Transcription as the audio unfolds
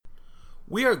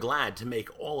We are glad to make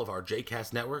all of our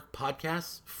JCast Network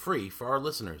podcasts free for our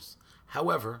listeners.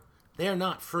 However, they are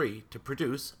not free to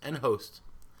produce and host.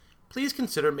 Please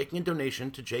consider making a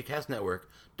donation to JCast Network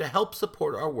to help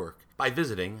support our work by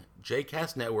visiting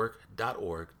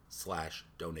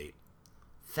jcastnetwork.org/donate.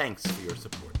 Thanks for your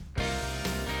support.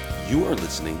 You are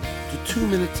listening to 2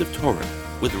 Minutes of Torah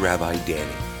with Rabbi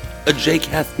Danny, a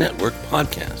JCast Network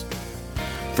podcast.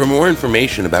 For more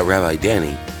information about Rabbi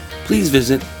Danny, please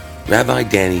visit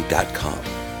rabbidanny.com.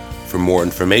 For more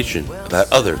information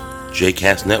about other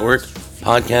JCast Network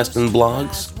podcasts and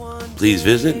blogs, please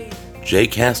visit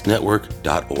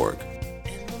jcastnetwork.org.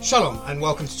 Shalom and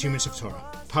welcome to 2 Minutes of Torah,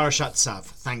 Parashat Tzav,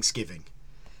 Thanksgiving.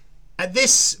 At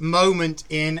this moment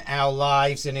in our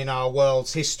lives and in our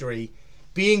world's history,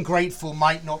 being grateful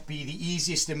might not be the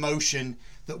easiest emotion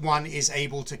that one is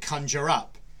able to conjure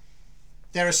up.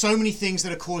 There are so many things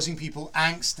that are causing people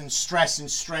angst and stress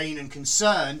and strain and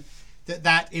concern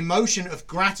that emotion of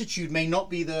gratitude may not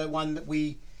be the one that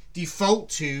we default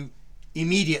to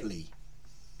immediately.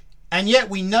 And yet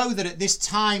we know that at this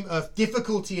time of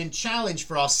difficulty and challenge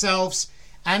for ourselves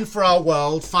and for our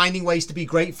world, finding ways to be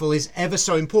grateful is ever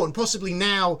so important, possibly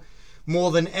now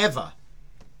more than ever.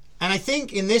 And I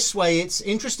think in this way it's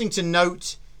interesting to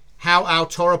note how our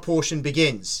Torah portion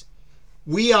begins.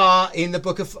 We are in the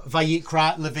book of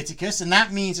Vayikra, Leviticus, and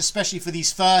that means, especially for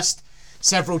these first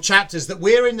several chapters, that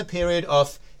we're in the period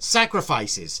of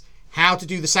sacrifices. How to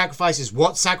do the sacrifices,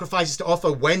 what sacrifices to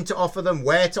offer, when to offer them,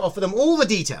 where to offer them, all the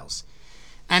details.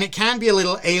 And it can be a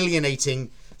little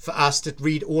alienating for us to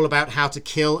read all about how to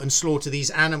kill and slaughter these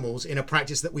animals in a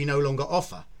practice that we no longer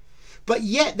offer. But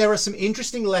yet there are some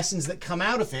interesting lessons that come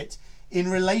out of it in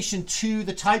relation to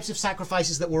the types of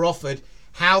sacrifices that were offered,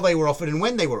 how they were offered, and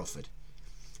when they were offered.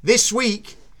 This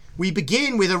week, we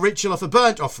begin with a ritual of a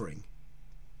burnt offering,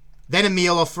 then a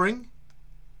meal offering,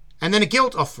 and then a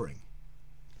guilt offering.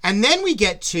 And then we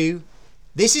get to,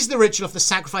 this is the ritual of the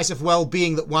sacrifice of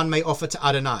well-being that one may offer to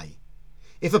Adonai.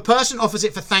 If a person offers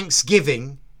it for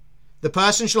thanksgiving, the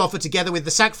person shall offer together with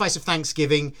the sacrifice of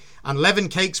thanksgiving unleavened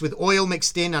cakes with oil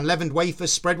mixed in, unleavened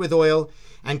wafers spread with oil,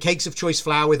 and cakes of choice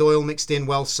flour with oil mixed in,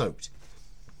 well soaked.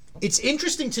 It's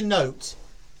interesting to note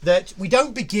that we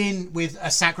don't begin with a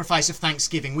sacrifice of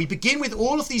thanksgiving. We begin with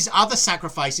all of these other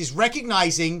sacrifices,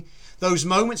 recognizing those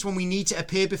moments when we need to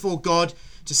appear before God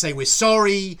to say we're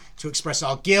sorry, to express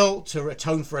our guilt, to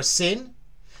atone for a sin.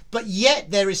 But yet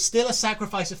there is still a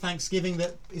sacrifice of thanksgiving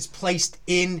that is placed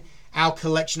in our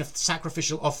collection of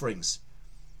sacrificial offerings.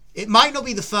 It might not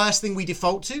be the first thing we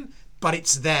default to, but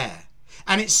it's there.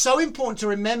 And it's so important to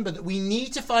remember that we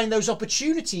need to find those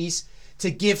opportunities to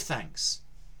give thanks.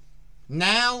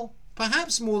 Now,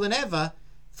 perhaps more than ever,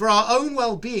 for our own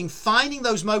well-being, finding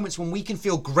those moments when we can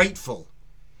feel grateful,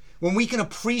 when we can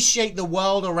appreciate the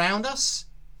world around us,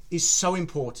 is so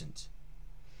important.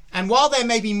 And while there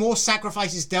may be more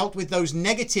sacrifices dealt with those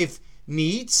negative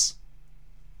needs,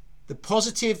 the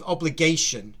positive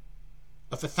obligation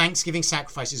of the Thanksgiving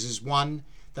sacrifices is one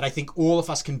that I think all of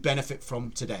us can benefit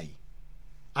from today.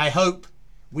 I hope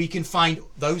we can find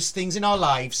those things in our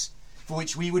lives for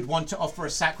which we would want to offer a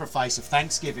sacrifice of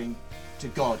thanksgiving to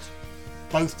God,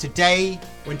 both today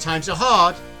when times are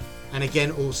hard, and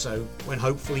again also when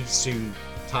hopefully soon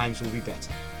times will be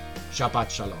better. Shabbat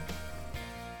Shalom.